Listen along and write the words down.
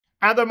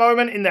At the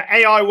moment in the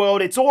AI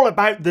world, it's all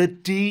about the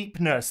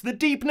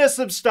deepness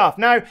of stuff.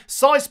 Now,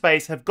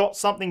 SciSpace have got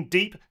something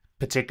deep,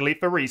 particularly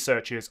for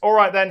researchers. All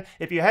right then,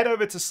 if you head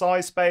over to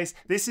SciSpace,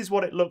 this is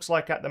what it looks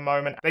like at the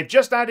moment. They've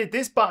just added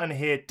this button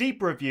here,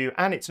 Deep Review,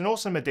 and it's an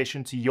awesome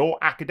addition to your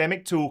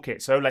academic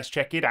toolkit, so let's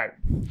check it out.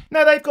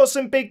 Now, they've got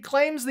some big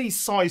claims, these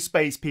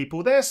SciSpace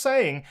people. They're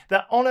saying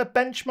that on a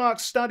benchmark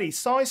study,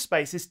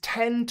 SciSpace is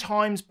 10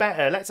 times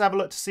better. Let's have a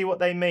look to see what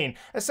they mean.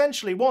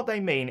 Essentially, what they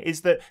mean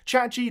is that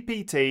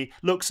ChatGPT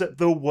looks at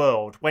the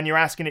world when you're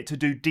asking it to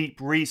do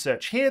deep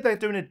research. Here, they're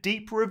doing a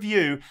deep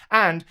review,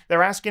 and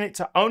they're asking it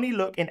to only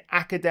look in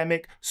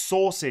academic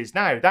sources.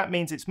 Now, that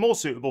means it's more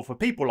suitable for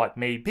people like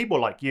me, people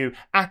like you,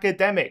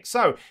 academics.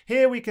 So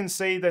here we can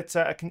see that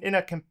in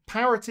a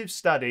comparative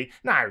study,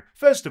 now,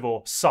 first of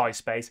all,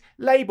 SciSpace,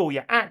 label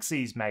your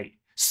axes, mate.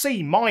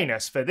 C-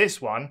 for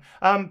this one,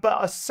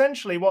 but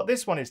essentially what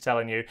this one is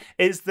telling you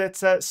is that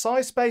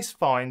SciSpace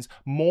finds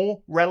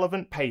more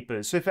relevant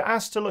papers. So if it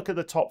asks to look at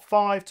the top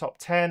 5, top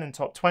 10 and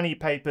top 20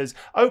 papers,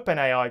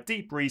 OpenAI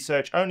Deep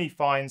Research only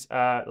finds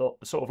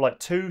sort of like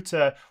 2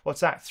 to,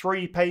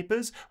 3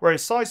 papers,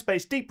 whereas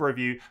SciSpace Deep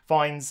Review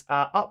finds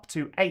up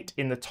to 8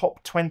 in the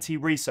top 20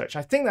 research.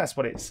 I think that's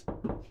what it is.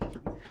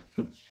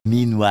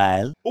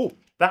 Meanwhile... Oh,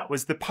 that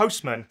was the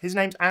postman. His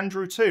name's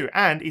Andrew too,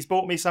 and he's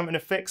bought me something to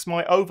fix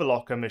my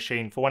overlocker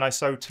machine for when I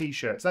sew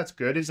t-shirts. That's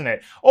good, isn't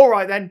it? All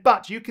right then,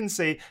 but you can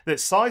see that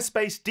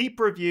SciSpace Deep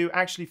Review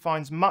actually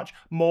finds much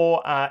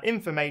more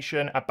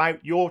information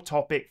about your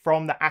topic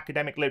from the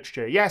academic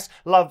literature. Yes,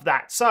 love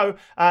that. So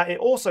it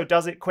also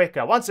does it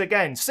quicker. Once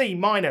again,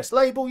 C-,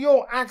 label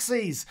your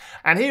axes.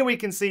 And here we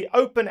can see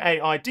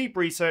OpenAI Deep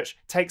Research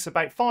takes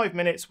about 5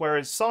 minutes,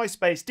 whereas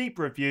SciSpace Deep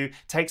Review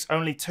takes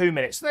only 2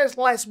 minutes. So there's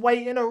less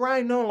waiting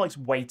around. No one likes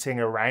waiting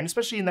around,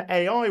 especially in the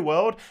AI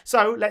world.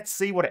 So let's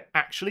see what it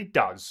actually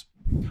does.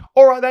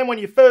 All right then, when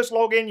you first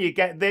log in, you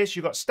get this.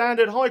 You've got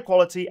standard, high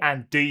quality,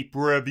 and deep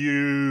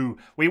review.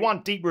 We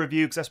want deep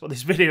review because that's what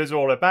this video is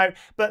all about.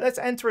 But let's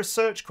enter a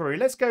search query.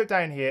 Let's go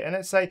down here and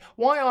let's say,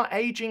 why are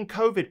aging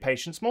COVID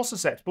patients more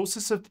susceptible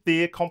to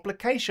severe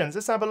complications?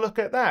 Let's have a look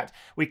at that.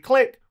 We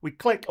click.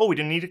 Oh, we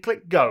didn't need to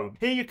click go.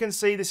 Here you can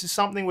see this is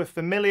something we're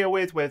familiar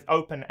with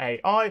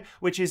OpenAI,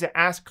 which is it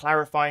asks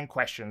clarifying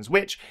questions,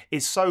 which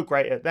is so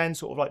great at then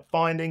sort of like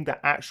finding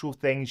the actual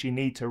things you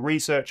need to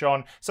research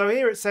on. So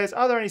here it says,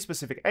 are there any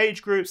specific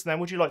age groups? And then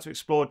would you like to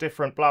explore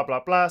different blah, blah,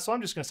 blah. So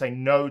I'm just going to say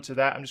no to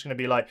that. I'm just going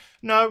to be like,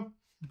 no.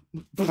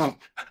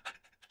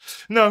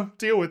 No,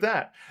 deal with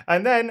that.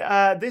 And then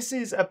this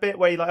is a bit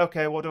where you're like,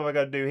 okay, what do I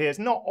got to do here? It's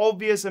not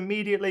obvious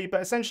immediately,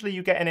 but essentially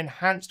you get an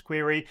enhanced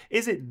query.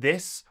 Is it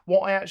this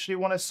what I actually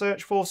want to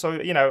search for?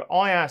 So, you know,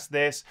 I asked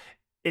this.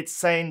 It's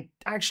saying,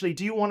 actually,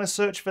 do you want to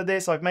search for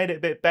this? I've made it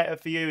a bit better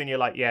for you. And you're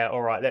like, yeah,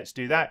 all right, let's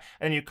do that.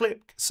 And you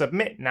click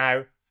submit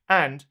now.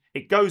 And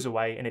it goes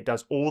away and it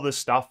does all the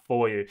stuff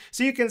for you.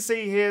 So you can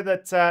see here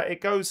that it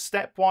goes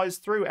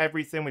stepwise through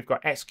everything. We've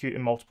got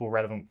executing multiple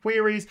relevant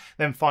queries,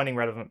 then finding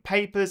relevant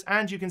papers,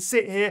 and you can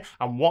sit here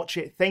and watch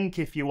it think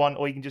if you want,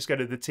 or you can just go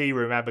to the tea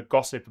room and have a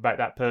gossip about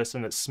that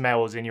person that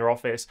smells in your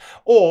office,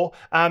 or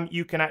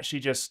you can actually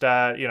just,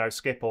 you know,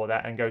 skip all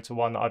that and go to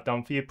one that I've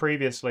done for you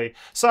previously.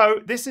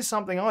 So this is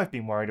something I've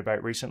been worried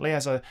about recently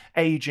as an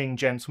aging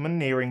gentleman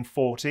nearing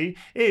 40,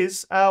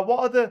 is what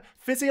are the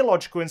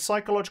physiological and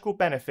psychological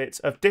benefits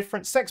of different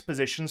sex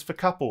positions for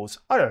couples?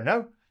 I don't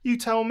know. You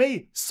tell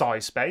me,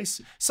 SciSpace.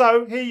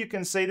 So here you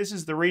can see this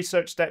is the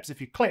research steps. If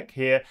you click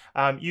here,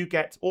 you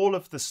get all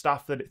of the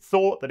stuff that it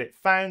thought, that it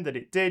found, that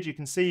it did. You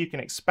can see you can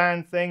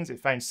expand things. It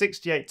found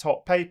 68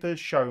 top papers,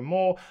 show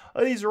more.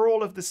 These are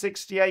all of the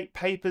 68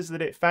 papers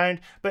that it found.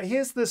 But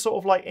here's the sort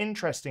of like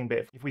interesting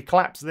bit. If we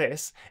collapse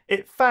this,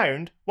 it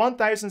found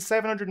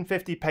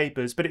 1,750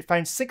 papers, but it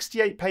found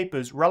 68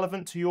 papers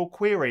relevant to your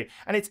query.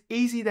 And it's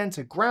easy then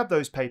to grab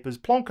those papers,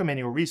 plonk them in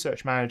your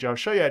research manager. I'll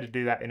show you how to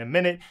do that in a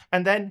minute.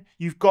 And then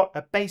you've got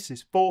a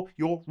basis for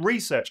your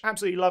research.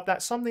 Absolutely love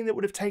that. Something that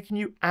would have taken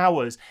you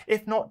hours,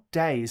 if not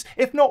days,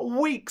 if not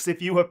weeks,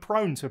 if you were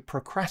prone to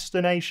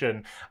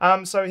procrastination.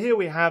 So here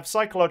we have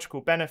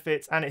psychological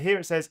benefits, and here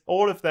it says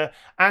all of the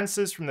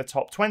answers from the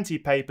top 20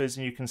 papers,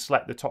 and you can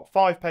select the top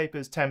 5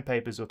 papers, 10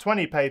 papers, or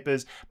 20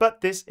 papers.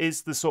 But this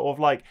is the sort of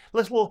like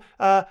little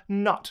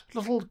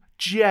little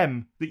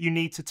gem that you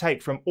need to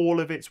take from all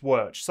of its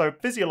work. So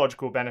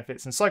physiological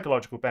benefits and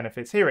psychological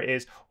benefits, here it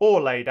is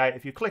all laid out.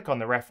 If you click on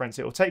the reference,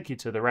 it will take you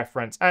to the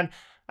reference, and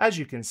as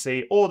you can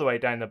see, all the way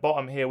down the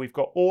bottom here, we've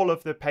got all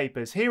of the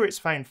papers. Here it's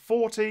found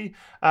 40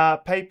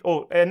 papers,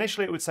 or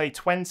initially it would say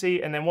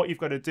 20, and then what you've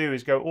got to do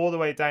is go all the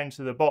way down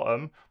to the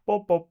bottom,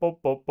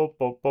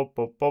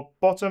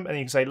 bottom, and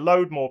you can say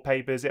load more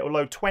papers. It will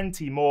load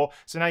 20 more.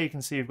 So now you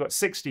can see you've got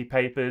 60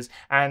 papers,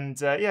 and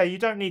yeah, you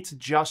don't need to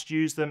just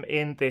use them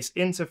in this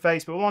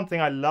interface. But one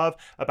thing I love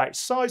about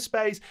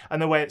SciSpace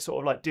and the way it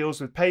sort of like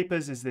deals with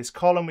papers is this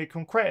column. We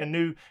can create a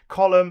new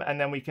column,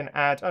 and then we can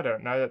add, I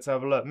don't know, let's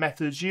have a look,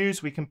 methods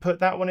used. We can can put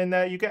that one in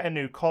there. You get a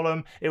new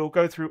column. It will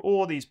go through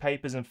all these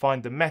papers and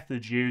find the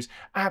methods used.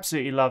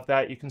 Absolutely love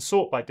that. You can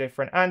sort by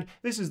different. And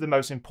this is the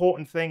most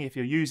important thing if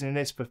you're using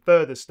this for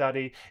further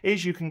study,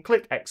 is you can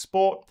click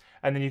export,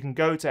 and then you can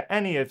go to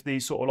any of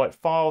these sort of like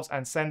files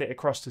and send it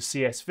across to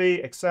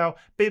CSV, Excel,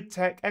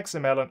 BibTeX,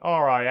 XML,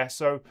 and RIS.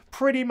 So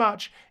pretty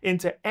much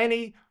into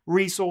any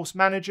resource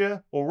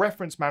manager or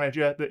reference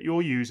manager that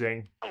you're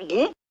using.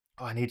 Oh,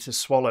 I need to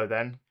swallow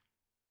then.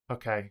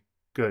 Okay,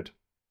 good.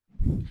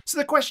 So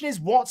the question is,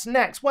 what's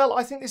next? Well,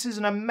 I think this is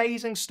an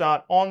amazing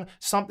start on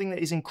something that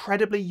is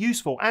incredibly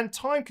useful and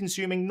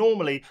time-consuming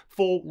normally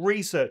for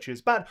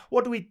researchers. But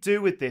what do we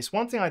do with this?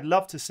 One thing I'd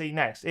love to see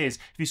next is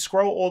if you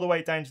scroll all the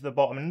way down to the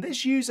bottom, and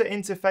this user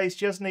interface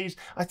just needs,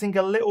 I think,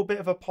 a little bit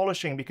of a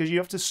polishing, because you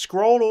have to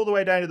scroll all the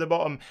way down to the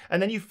bottom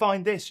and then you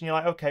find this and you're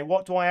like, okay,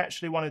 what do I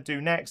actually want to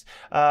do next?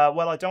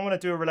 Well, I don't want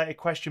to do a related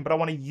question, but I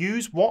want to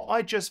use what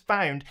I just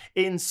found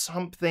in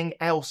something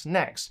else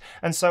next.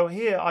 And so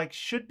here I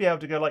should be able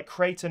to go like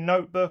create a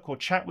notebook or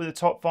chat with the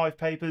top 5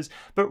 papers,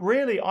 but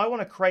really I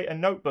want to create a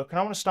notebook and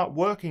I want to start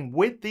working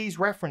with these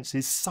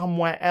references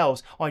somewhere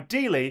else.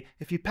 Ideally,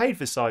 if you paid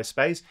for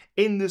SciSpace,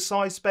 in the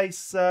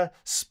SciSpace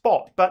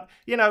spot, but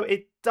you know,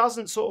 it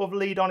doesn't sort of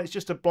lead on, it's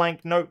just a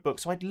blank notebook.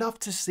 So I'd love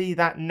to see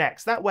that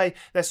next. That way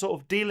they're sort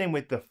of dealing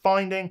with the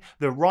finding,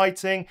 the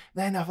writing,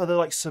 then other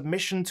like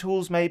submission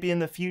tools maybe in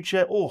the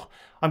future. Oh,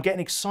 I'm getting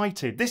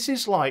excited. This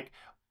is like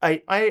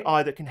a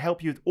AI that can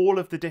help you with all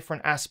of the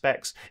different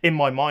aspects in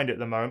my mind at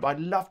the moment, but I'd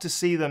love to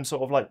see them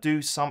sort of like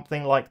do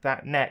something like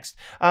that next.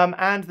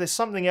 And there's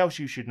something else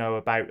you should know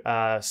about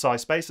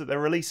SciSpace that they're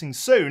releasing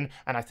soon,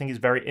 and I think is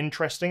very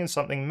interesting and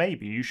something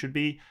maybe you should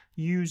be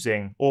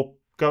using or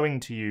going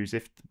to use,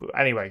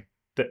 anyway,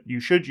 that you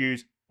should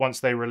use once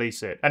they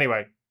release it.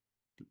 Anyway,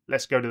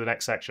 let's go to the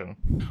next section.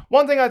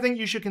 One thing I think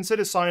you should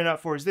consider signing up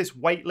for is this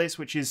waitlist,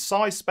 which is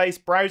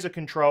SciSpace Browser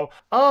Control.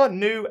 Our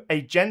new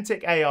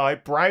agentic AI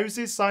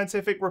browses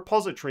scientific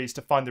repositories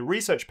to find the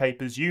research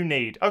papers you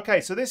need.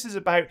 Okay, so this is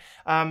about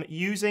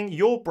using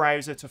your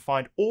browser to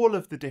find all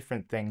of the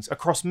different things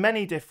across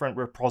many different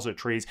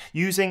repositories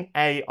using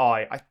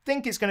AI. I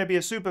think it's going to be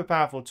a super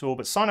powerful tool,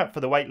 but sign up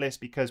for the waitlist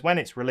because when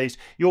it's released,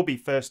 you'll be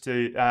first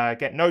to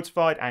get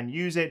notified and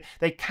use it.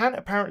 They can't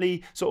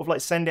apparently sort of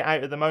like send it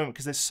out at the moment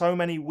because there's so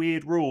many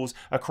weird rules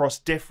across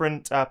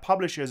different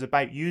publishers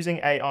about using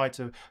AI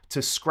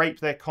to scrape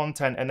their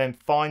content and then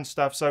find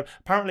stuff. So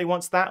apparently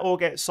once that all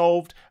gets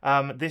solved,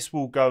 this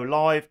will go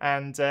live,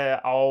 and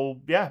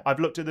I've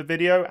looked at the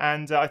video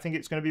and I think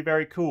it's going to be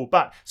very cool.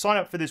 But sign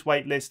up for this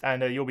waitlist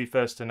and you'll be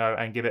first to know,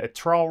 and give it a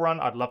trial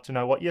run. I'd love to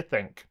know what you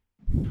think.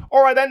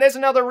 All right, then, there's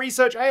another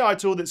research AI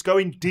tool that's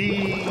going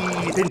deep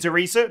into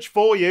research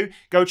for you.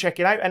 Go check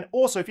it out. And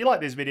also, if you like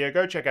this video,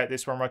 go check out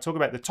this one where I talk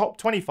about the top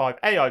 25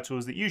 AI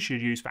tools that you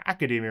should use for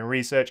academia and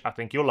research. I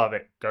think you'll love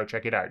it. Go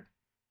check it out.